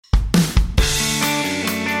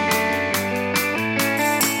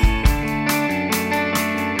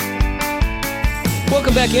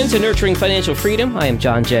Welcome back into Nurturing Financial Freedom. I am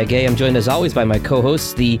John Jagay. I'm joined as always by my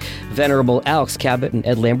co-hosts, the venerable Alex Cabot and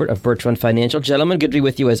Ed Lambert of Birch Run Financial. Gentlemen, good to be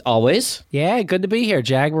with you as always. Yeah, good to be here,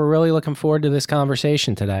 Jag. We're really looking forward to this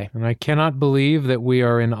conversation today. And I cannot believe that we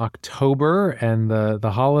are in October and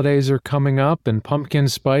the holidays are coming up and pumpkin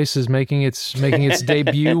spice is making its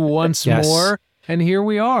debut once more. And here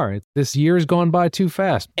we are. This year's gone by too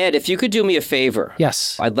fast. Ed, if you could do me a favor.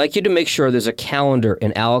 Yes. I'd like you to make sure there's a calendar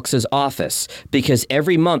in Alex's office, because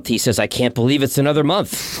every month he says, I can't believe it's another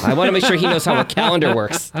month. I want to make sure he knows how a calendar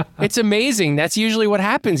works. It's amazing. That's usually what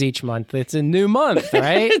happens each month. It's a new month,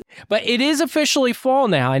 right? But it is officially fall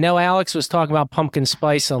now. I know Alex was talking about pumpkin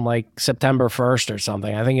spice on like September 1st or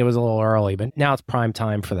something. I think it was a little early, but now it's prime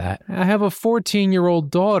time for that. I have a 14-year-old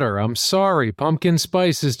daughter. I'm sorry. Pumpkin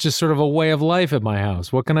spice is just sort of a way of life at my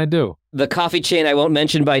house. What can I do? The coffee chain I won't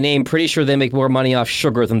mention by name, pretty sure they make more money off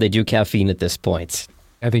sugar than they do caffeine at this point.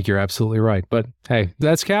 I think you're absolutely right. But hey,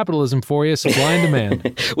 that's capitalism for you, supply and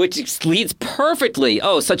demand. Which leads perfectly,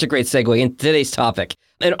 such a great segue into today's topic.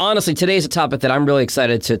 And honestly, today's a topic that I'm really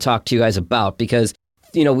excited to talk to you guys about because,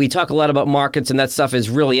 we talk a lot about markets and that stuff is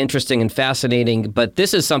really interesting and fascinating, but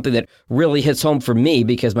this is something that really hits home for me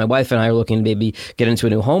because my wife and I are looking to maybe get into a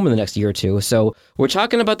new home in the next year or two. So we're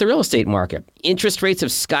talking about the real estate market. Interest rates have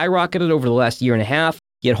skyrocketed over the last year and a half,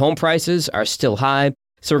 yet home prices are still high.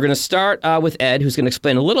 So we're going to start with Ed, who's going to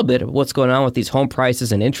explain a little bit of what's going on with these home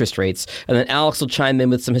prices and interest rates. And then Alex will chime in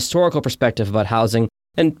with some historical perspective about housing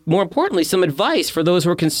and, more importantly, some advice for those who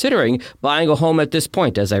are considering buying a home at this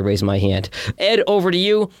point as I raise my hand. Ed, over to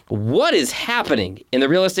you. What is happening in the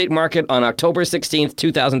real estate market on October 16th,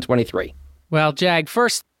 2023? Well, Jag,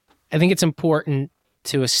 first, I think it's important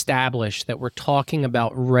to establish that we're talking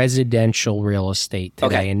about residential real estate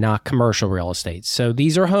today and not commercial real estate. So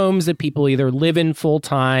these are homes that people either live in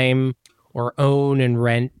full-time or own and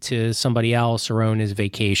rent to somebody else or own as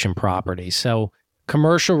vacation property. So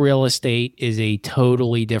commercial real estate is a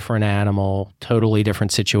totally different animal, totally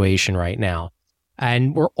different situation right now.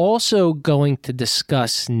 And we're also going to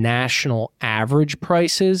discuss national average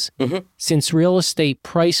prices since real estate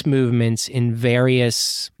price movements in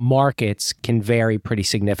various markets can vary pretty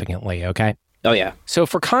significantly, okay? Oh, yeah. So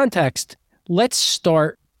for context, let's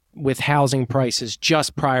start with housing prices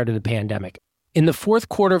just prior to the pandemic. In the fourth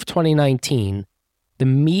quarter of 2019, the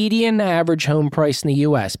median average home price in the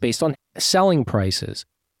U.S., based on selling prices,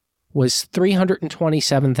 was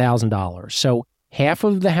 $327,000. So half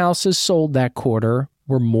of the houses sold that quarter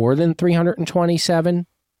were more than $327,000.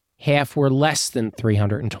 Half were less than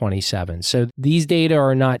 $327,000. So these data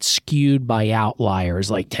are not skewed by outliers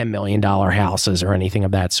like $10 million houses or anything of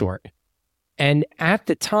that sort. And at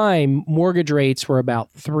the time, mortgage rates were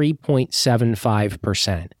about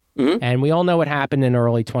 3.75%. And we all know what happened in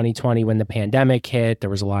early 2020 when the pandemic hit.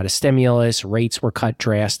 There was a lot of stimulus, rates were cut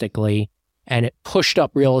drastically, and it pushed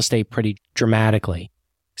up real estate pretty dramatically.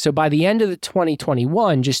 So by the end of the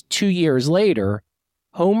 2021, just 2 years later,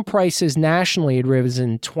 home prices nationally had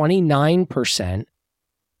risen 29%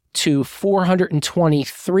 to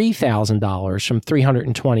 $423,000 from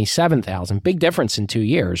 $327,000. Big difference in 2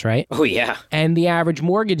 years, right? Oh, yeah. And the average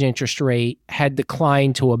mortgage interest rate had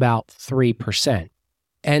declined to about 3%.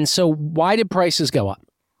 And so why did prices go up?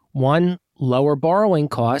 One, lower borrowing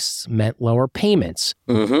costs meant lower payments,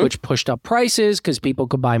 which pushed up prices because people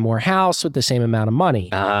could buy more house with the same amount of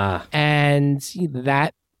money. And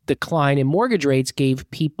that decline in mortgage rates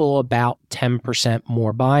gave people about 10%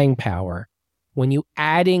 more buying power. When you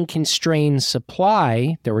add in constrained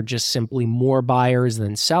supply, there were just simply more buyers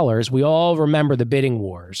than sellers. We all remember the bidding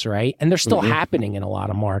wars, right? And they're still happening in a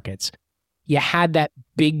lot of markets. You had that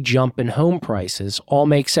big jump in home prices, all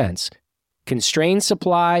makes sense. Constrained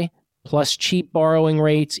supply plus cheap borrowing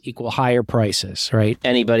rates equal higher prices, right?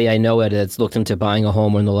 Anybody I know that's looked into buying a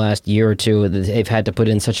home in the last year or two, they've had to put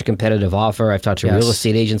in such a competitive offer. I've talked to real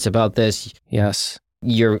estate agents about this. Yes.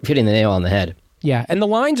 You're hitting the nail on the head. Yeah, and the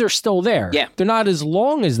lines are still there. Yeah. They're not as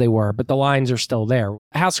long as they were, but the lines are still there.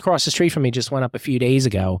 A house across the street from me just went up a few days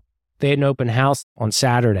ago. They had an open house on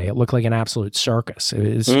Saturday. It looked like an absolute circus.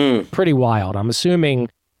 It was pretty wild. I'm assuming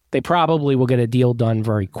they probably will get a deal done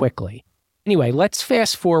very quickly. Anyway, let's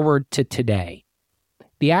fast forward to today.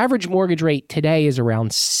 The average mortgage rate today is around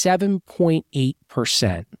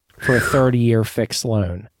 7.8% for a 30-year fixed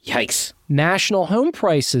loan. Yikes. National home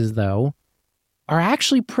prices, though, are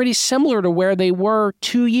actually pretty similar to where they were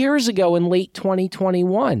 2 years ago in late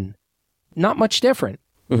 2021. Not much different.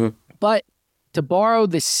 But to borrow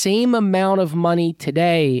the same amount of money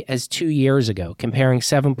today as 2 years ago, comparing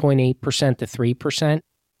 7.8% to 3%,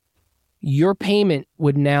 your payment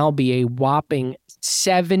would now be a whopping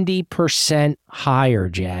 70% higher,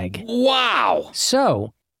 Jag. Wow.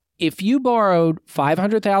 So if you borrowed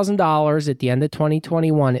 $500,000 at the end of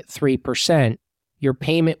 2021 at 3%, your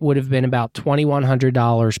payment would have been about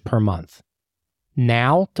 $2,100 per month.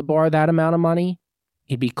 Now, to borrow that amount of money,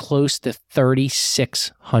 it'd be close to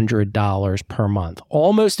 $3,600 per month,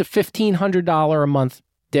 almost a $1,500 a month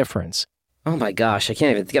difference. Oh my gosh, I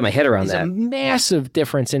can't even get my head around that. It's a massive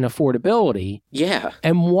difference in affordability. Yeah.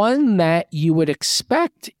 And one that you would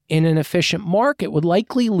expect in an efficient market would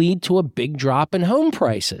likely lead to a big drop in home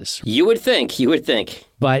prices. You would think.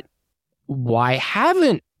 But why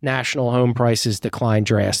haven't national home prices declined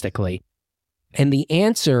drastically? And the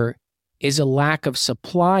answer is a lack of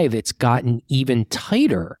supply that's gotten even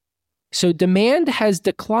tighter. So demand has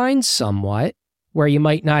declined somewhat, where you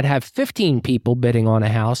might not have 15 people bidding on a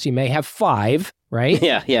house. You may have 5, right?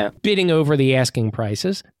 Yeah. Bidding over the asking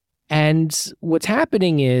prices. And what's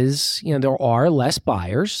happening is, there are less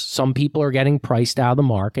buyers. Some people are getting priced out of the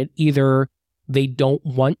market. Either they don't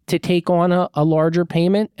want to take on a larger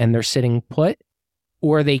payment and they're sitting put,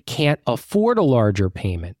 or they can't afford a larger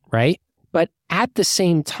payment, right? But at the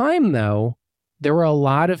same time, though, there are a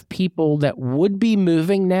lot of people that would be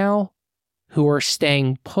moving now who are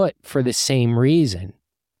staying put for the same reason.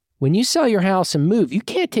 When you sell your house and move, you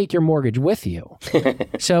can't take your mortgage with you.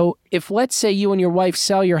 So if, let's say, you and your wife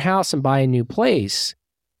sell your house and buy a new place,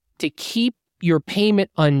 to keep your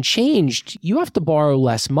payment unchanged, you have to borrow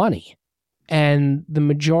less money. And the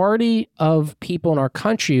majority of people in our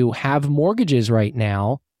country who have mortgages right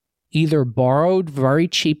now either borrowed very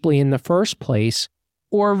cheaply in the first place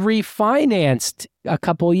or refinanced a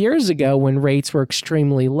couple of years ago when rates were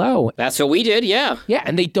extremely low. That's what we did, yeah. Yeah,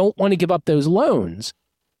 and they don't want to give up those loans.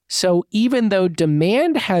 So even though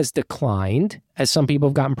demand has declined, as some people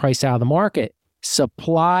have gotten priced out of the market,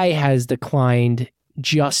 supply has declined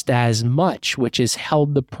just as much, which has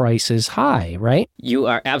held the prices high, right? You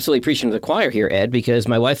are absolutely preaching to the choir here, Ed, because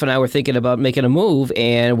my wife and I were thinking about making a move,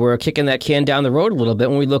 and we're kicking that can down the road a little bit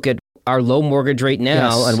when we look at our low mortgage rate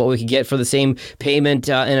now and what we could get for the same payment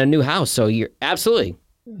in a new house. So you're absolutely.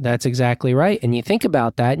 That's exactly right. And you think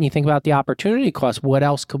about that and you think about the opportunity cost. What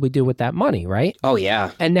else could we do with that money, right? Oh, yeah.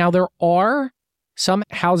 And now there are some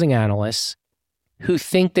housing analysts who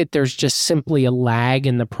think that there's just simply a lag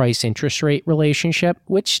in the price interest rate relationship,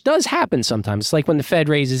 which does happen sometimes. It's like when the Fed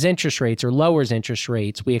raises interest rates or lowers interest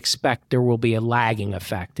rates, we expect there will be a lagging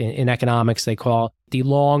effect. In economics, they call it the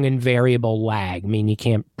long and variable lag. I mean, you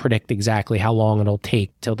can't predict exactly how long it'll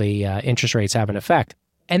take till the interest rates have an effect.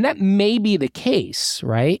 And that may be the case,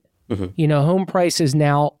 right? Mm-hmm. Home prices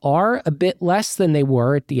now are a bit less than they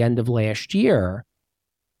were at the end of last year,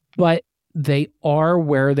 but they are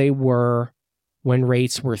where they were when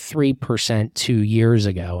rates were 3% 2 years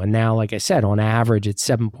ago. And now, like I said, on average, it's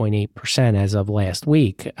 7.8% as of last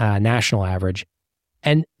week, national average.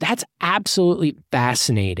 And that's absolutely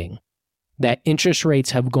fascinating that interest rates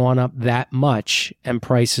have gone up that much and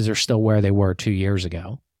prices are still where they were 2 years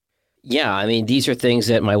ago. Yeah, I mean, these are things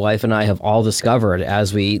that my wife and I have all discovered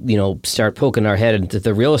as we, start poking our head into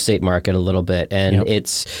the real estate market a little bit. And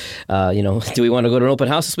it's, do we want to go to an open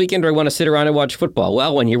house this weekend or do I want to sit around and watch football?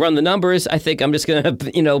 Well, when you run the numbers, I think I'm just going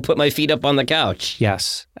to, put my feet up on the couch.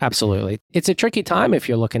 Yes, absolutely. It's a tricky time if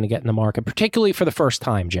you're looking to get in the market, particularly for the first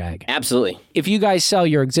time, Jag. Absolutely. If you guys sell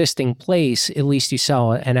your existing place, at least you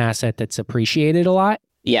sell an asset that's appreciated a lot.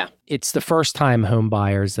 Yeah. It's the first time home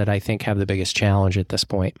buyers that I think have the biggest challenge at this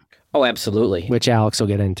point. Oh, absolutely. Which Alex will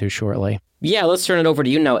get into shortly. Yeah, let's turn it over to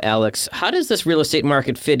you now, Alex. How does this real estate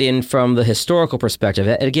market fit in from the historical perspective?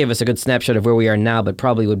 It gave us a good snapshot of where we are now, but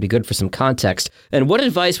probably would be good for some context. And what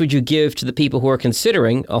advice would you give to the people who are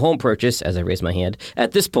considering a home purchase, as I raise my hand,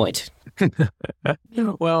 at this point?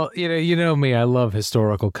 Well, you know me. I love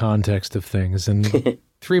historical context of things. And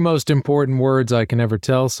three most important words I can ever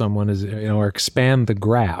tell someone is, are expand the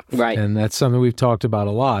graph. Right. And that's something we've talked about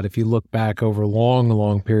a lot. If you look back over long,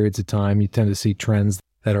 long periods of time, you tend to see trends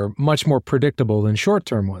that are much more predictable than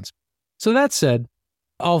short-term ones. So that said,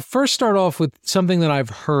 I'll first start off with something that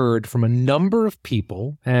I've heard from a number of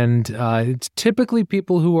people, and it's typically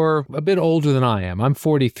people who are a bit older than I am. I'm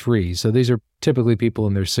 43, so these are typically people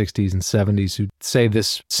in their 60s and 70s who say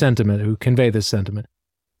this sentiment, who convey this sentiment.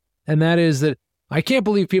 And that is that I can't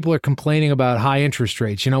believe people are complaining about high interest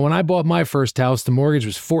rates. When I bought my first house, the mortgage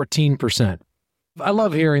was 14%. I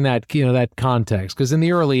love hearing that, that context, because in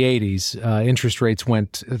the early 80s, interest rates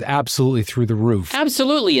went absolutely through the roof.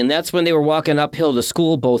 Absolutely. And that's when they were walking uphill to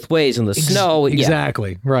school both ways in the snow.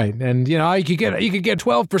 Exactly. Yeah. Right. And, you could get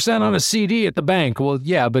 12% on a CD at the bank. Well,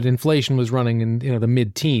 yeah, but inflation was running in, the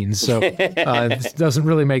mid-teens. So it doesn't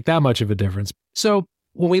really make that much of a difference. So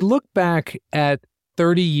when we look back at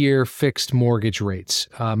 30-year fixed mortgage rates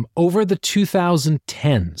over the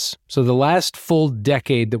 2010s, so the last full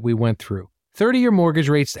decade that we went through, 30-year mortgage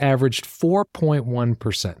rates averaged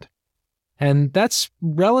 4.1%. And that's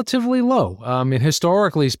relatively low.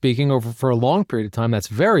 Historically speaking, for a long period of time, that's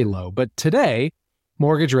very low. But today,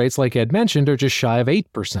 mortgage rates, like Ed mentioned, are just shy of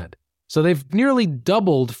 8%. So they've nearly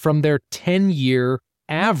doubled from their 10-year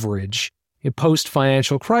average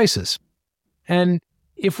post-financial crisis. And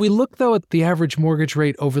if we look, though, at the average mortgage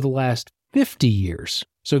rate over the last 50 years,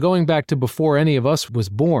 so going back to before any of us was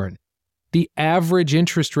born, the average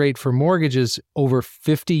interest rate for mortgages over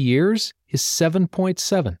 50 years is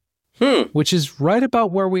 7.7, which is right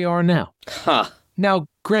about where we are now. Now,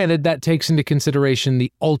 granted, that takes into consideration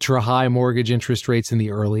the ultra-high mortgage interest rates in the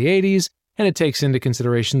early 80s, and it takes into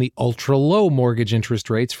consideration the ultra-low mortgage interest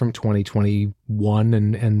rates from 2021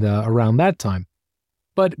 and around that time.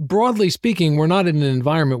 But broadly speaking, we're not in an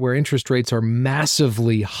environment where interest rates are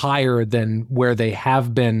massively higher than where they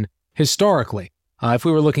have been historically. If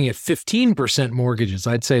we were looking at 15% mortgages,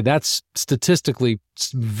 I'd say that's statistically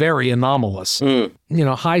very anomalous.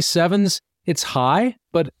 High sevens, it's high,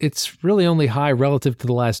 but it's really only high relative to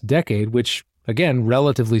the last decade, which, again,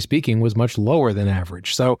 relatively speaking, was much lower than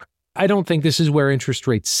average. So I don't think this is where interest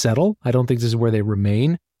rates settle. I don't think this is where they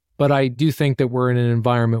remain. But I do think that we're in an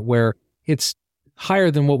environment where it's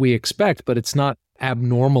higher than what we expect, but it's not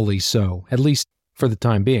abnormally so, at least for the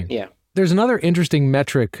time being. Yeah. There's another interesting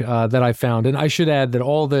metric that I found, and I should add that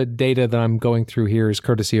all the data that I'm going through here is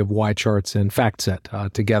courtesy of YCharts and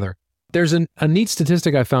FactSet together. There's a neat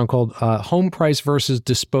statistic I found called home price versus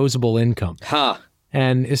disposable income.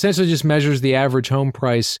 And essentially just measures the average home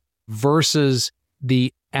price versus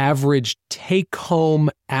the average take-home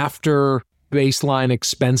after baseline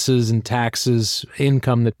expenses and taxes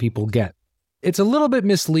income that people get. It's a little bit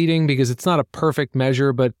misleading because it's not a perfect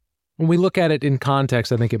measure, but when we look at it in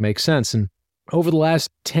context, I think it makes sense. And over the last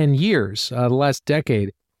 10 years, the last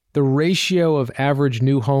decade, the ratio of average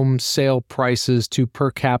new home sale prices to per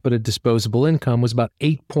capita disposable income was about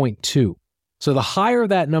 8.2. So the higher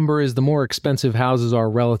that number is, the more expensive houses are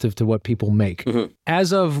relative to what people make.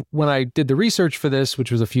 As of when I did the research for this,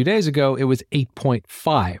 which was a few days ago, it was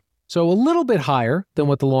 8.5. So a little bit higher than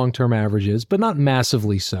what the long-term average is, but not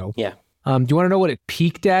massively so. Yeah. Do you want to know what it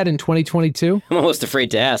peaked at in 2022? I'm almost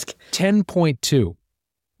afraid to ask. 10.2,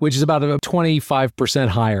 which is about 25%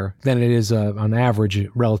 higher than it is on average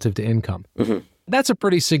relative to income. That's a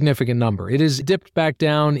pretty significant number. It has dipped back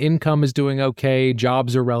down. Income is doing okay.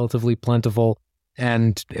 Jobs are relatively plentiful.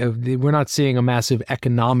 And we're not seeing a massive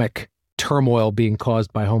economic turmoil being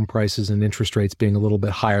caused by home prices and interest rates being a little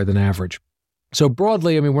bit higher than average. So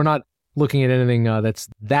broadly, we're not looking at anything that's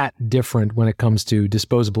that different when it comes to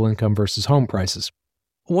disposable income versus home prices.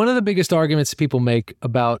 One of the biggest arguments people make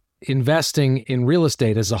about investing in real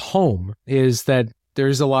estate as a home is that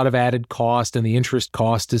there's a lot of added cost and the interest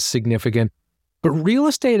cost is significant. But real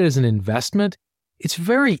estate as an investment, it's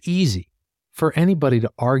very easy for anybody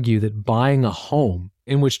to argue that buying a home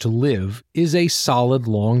in which to live is a solid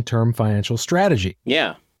long-term financial strategy.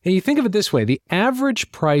 Yeah. And you think of it this way, the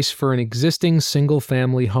average price for an existing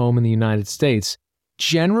single-family home in the United States,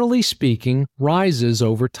 generally speaking, rises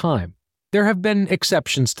over time. There have been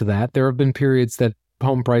exceptions to that. There have been periods that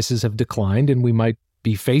home prices have declined, and we might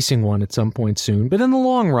be facing one at some point soon. But in the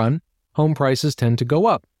long run, home prices tend to go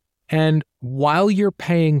up. And while you're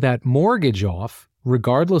paying that mortgage off,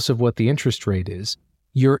 regardless of what the interest rate is,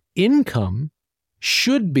 your income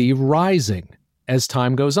should be rising as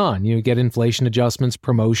time goes on. You get inflation adjustments,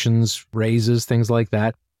 promotions, raises, things like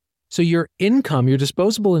that. So your income, your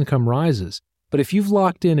disposable income rises. But if you've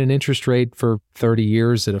locked in an interest rate for 30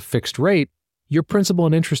 years at a fixed rate, your principal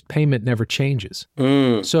and interest payment never changes.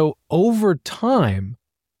 So over time,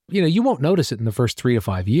 you won't notice it in the first 3 to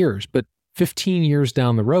 5 years, but 15 years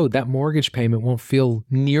down the road, that mortgage payment won't feel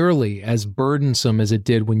nearly as burdensome as it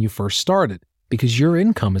did when you first started because your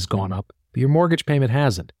income has gone up, but your mortgage payment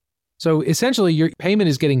hasn't. So essentially, your payment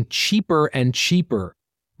is getting cheaper and cheaper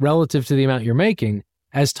relative to the amount you're making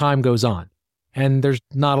as time goes on. And there's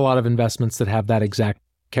not a lot of investments that have that exact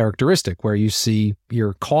characteristic where you see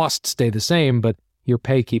your costs stay the same, but your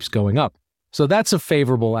pay keeps going up. So that's a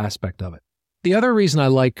favorable aspect of it. The other reason I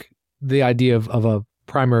like the idea of a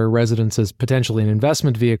primary residence as potentially an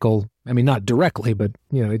investment vehicle I mean, not directly, but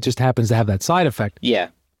it just happens to have that side effect. Yeah.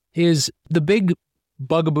 Is the big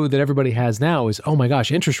bugaboo that everybody has now is, oh my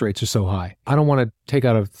gosh, interest rates are so high. I don't want to take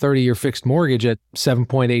out a 30-year fixed mortgage at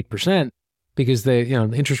 7.8% because the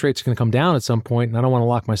interest rates are going to come down at some point and I don't want to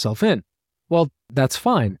lock myself in. Well, that's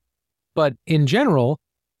fine. But in general,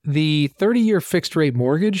 the 30-year fixed rate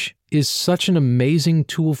mortgage is such an amazing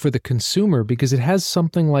tool for the consumer because it has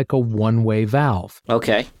something like a one-way valve.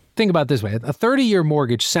 Okay. Think about it this way. A 30-year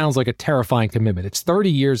mortgage sounds like a terrifying commitment. It's 30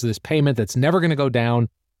 years of this payment that's never going to go down,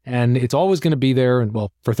 and it's always going to be there, and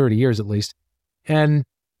well, for 30 years at least. And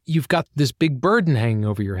you've got this big burden hanging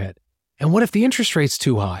over your head. And what if the interest rate's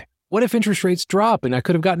too high? What if interest rates drop and I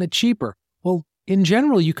could have gotten it cheaper? Well, in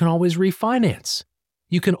general, you can always refinance.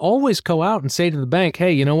 You can always go out and say to the bank,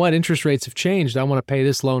 hey, you know what? Interest rates have changed. I want to pay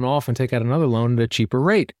this loan off and take out another loan at a cheaper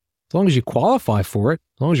rate. As long as you qualify for it,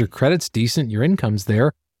 as long as your credit's decent, your income's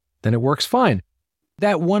there, then it works fine.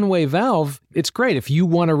 That one-way valve, it's great. If you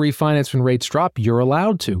want to refinance when rates drop, you're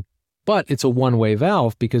allowed to. But it's a one-way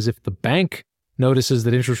valve because if the bank notices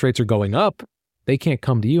that interest rates are going up, they can't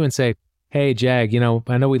come to you and say, hey, Jag,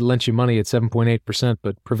 I know we lent you money at 7.8%,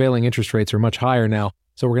 but prevailing interest rates are much higher now,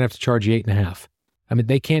 so we're going to have to charge you 8.5%. I mean,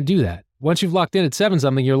 they can't do that. Once you've locked in at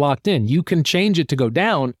 7-something, you're locked in. You can change it to go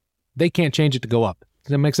down. They can't change it to go up.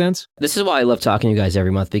 Does that make sense? This is why I love talking to you guys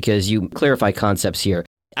every month, because you clarify concepts here.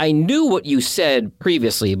 I knew what you said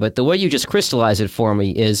previously, but the way you just crystallized it for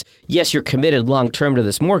me is, yes, you're committed long-term to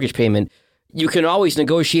this mortgage payment. You can always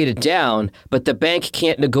negotiate it down, but the bank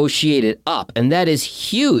can't negotiate it up. And that is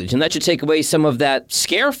huge. And that should take away some of that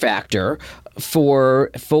scare factor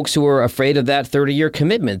for folks who are afraid of that 30-year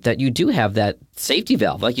commitment, that you do have that safety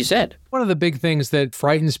valve, like you said. One of the big things that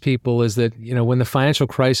frightens people is that, when the financial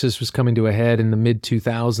crisis was coming to a head in the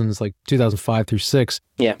mid-2000s, like 2005 through 6,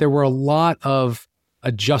 there were a lot of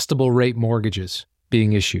adjustable rate mortgages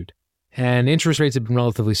being issued. And interest rates had been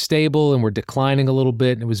relatively stable and were declining a little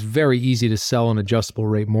bit. And it was very easy to sell an adjustable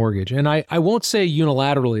rate mortgage. And I won't say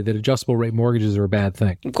unilaterally that adjustable rate mortgages are a bad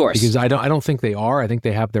thing. Of course. Because I don't think they are. I think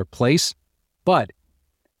they have their place. But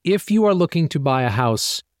if you are looking to buy a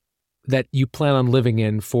house that you plan on living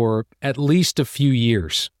in for at least a few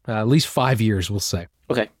years, at least 5 years, we'll say.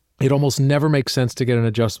 Okay. It almost never makes sense to get an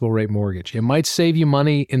adjustable rate mortgage. It might save you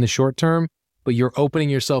money in the short term, but you're opening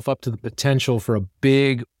yourself up to the potential for a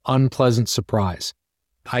big, unpleasant surprise.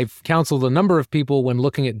 I've counseled a number of people when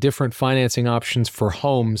looking at different financing options for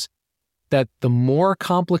homes that the more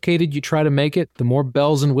complicated you try to make it, the more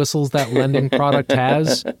bells and whistles that lending product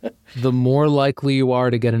has, the more likely you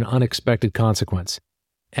are to get an unexpected consequence.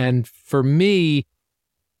 And for me,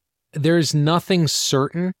 there's nothing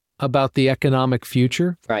certain about the economic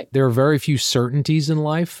future. Right. There are very few certainties in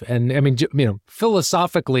life. And I mean,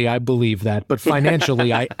 philosophically, I believe that, but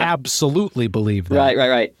financially, I absolutely believe that.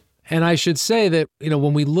 Right. And I should say that,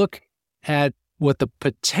 when we look at what the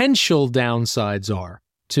potential downsides are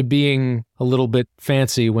to being a little bit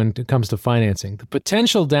fancy when it comes to financing, the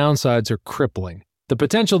potential downsides are crippling. The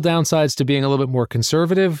potential downsides to being a little bit more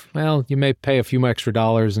conservative, well, you may pay a few extra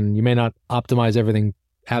dollars and you may not optimize everything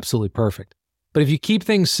absolutely perfect. But if you keep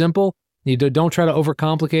things simple, you don't try to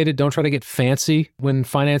overcomplicate it, don't try to get fancy when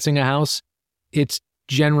financing a house, it's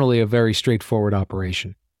generally a very straightforward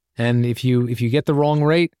operation. And if you get the wrong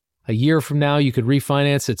rate, a year from now, you could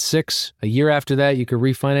refinance at 6. A year after that, you could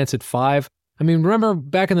refinance at 5. I mean, remember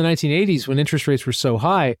back in the 1980s when interest rates were so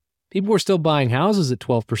high, people were still buying houses at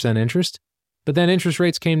 12% interest, but then interest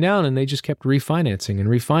rates came down and they just kept refinancing and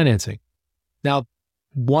refinancing. Now,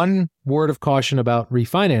 one word of caution about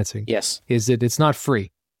refinancing is that it's not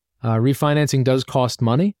free. Refinancing does cost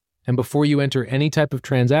money. And before you enter any type of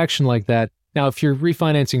transaction like that, now, if you're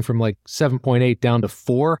refinancing from like 7.8 down to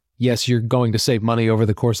 4, yes, you're going to save money over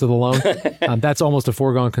the course of the loan. That's almost a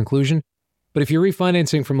foregone conclusion. But if you're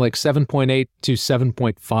refinancing from like 7.8 to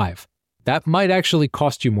 7.5, that might actually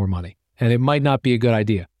cost you more money, and it might not be a good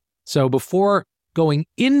idea. So before going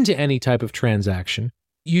into any type of transaction,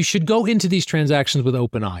 you should go into these transactions with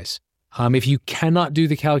open eyes. If you cannot do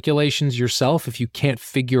the calculations yourself, if you can't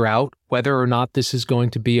figure out whether or not this is going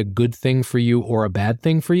to be a good thing for you or a bad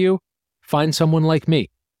thing for you, find someone like me.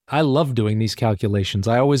 I love doing these calculations.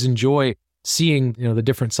 I always enjoy seeing, the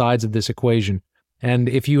different sides of this equation. And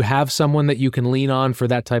if you have someone that you can lean on for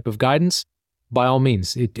that type of guidance, by all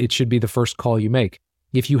means, it should be the first call you make.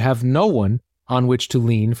 If you have no one on which to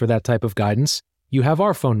lean for that type of guidance, you have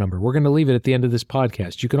our phone number. We're going to leave it at the end of this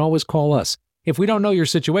podcast. You can always call us. If we don't know your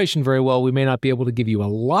situation very well, we may not be able to give you a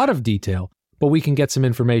lot of detail, but we can get some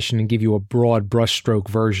information and give you a broad brushstroke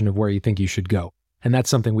version of where you think you should go. And that's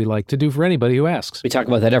something we like to do for anybody who asks. We talk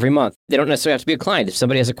about that every month. They don't necessarily have to be a client. If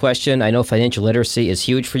somebody has a question, I know financial literacy is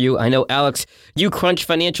huge for you. I know, Alex, you crunch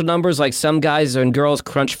financial numbers like some guys and girls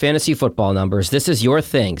crunch fantasy football numbers. This is your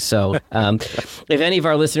thing. So if any of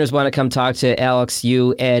our listeners want to come talk to Alex,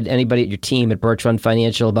 you, Ed, anybody at your team at Birch Run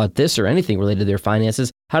Financial about this or anything related to their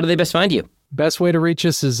finances, how do they best find you? Best way to reach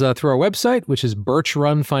us is through our website, which is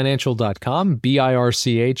birchrunfinancial.com,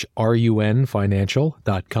 BIRCHRUN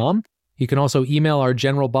financial.com. You can also email our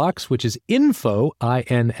general box, which is info,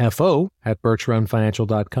 I-N-F-O, at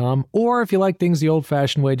birchrunfinancial.com. Or if you like things the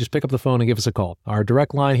old-fashioned way, just pick up the phone and give us a call. Our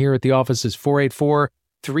direct line here at the office is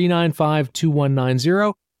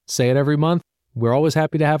 484-395-2190. Say it every month. We're always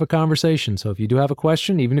happy to have a conversation. So if you do have a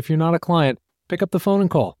question, even if you're not a client, pick up the phone and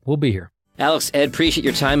call. We'll be here. Alex, Ed, appreciate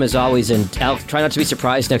your time as always. And Alex, try not to be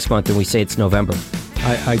surprised next month when we say it's November.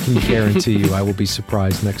 I can guarantee you I will be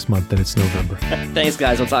surprised next month that it's November. Thanks,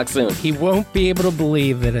 guys. We'll talk soon. He won't be able to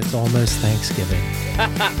believe that it's almost Thanksgiving.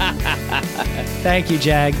 Thank you,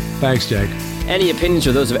 Jag. Thanks, Jag. Any opinions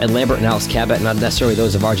are those of Ed Lambert and Alex Cabot, not necessarily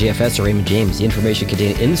those of RGFS or Raymond James. The information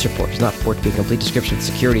contained in this report does not purport to be a complete description of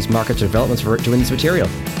securities, markets, or developments referred to in this material.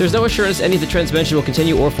 There's no assurance any of the trends mentioned will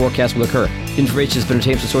continue or forecast will occur. Information has been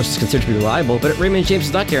obtained from sources considered to be reliable, but Raymond James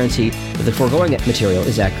does not guarantee that the foregoing material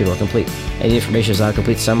is accurate or complete. Any information is not a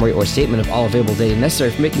complete summary or statement of all available data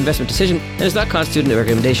necessary for making an investment decision and does not constitute a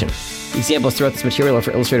recommendation. The examples throughout this material are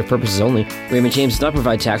for illustrative purposes only. Raymond James does not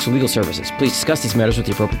provide tax or legal services. Please discuss these matters with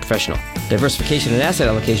the appropriate professional. Diversification and asset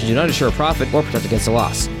allocation do not assure a profit or protect against a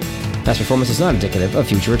loss. Past performance is not indicative of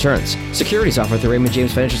future returns. Securities offered through Raymond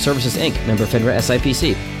James Financial Services, Inc., member FINRA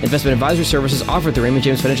SIPC. Investment advisory services offered through Raymond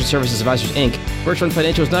James Financial Services Advisors, Inc. Birch Run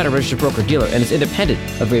Financial is not a registered broker-dealer and is independent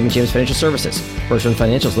of Raymond James Financial Services. Birch Run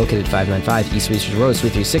Financial is located at 595 East Research Road,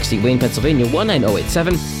 Suite 360, Wayne, Pennsylvania,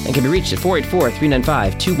 19087, and can be reached at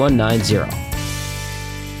 484-395-2190.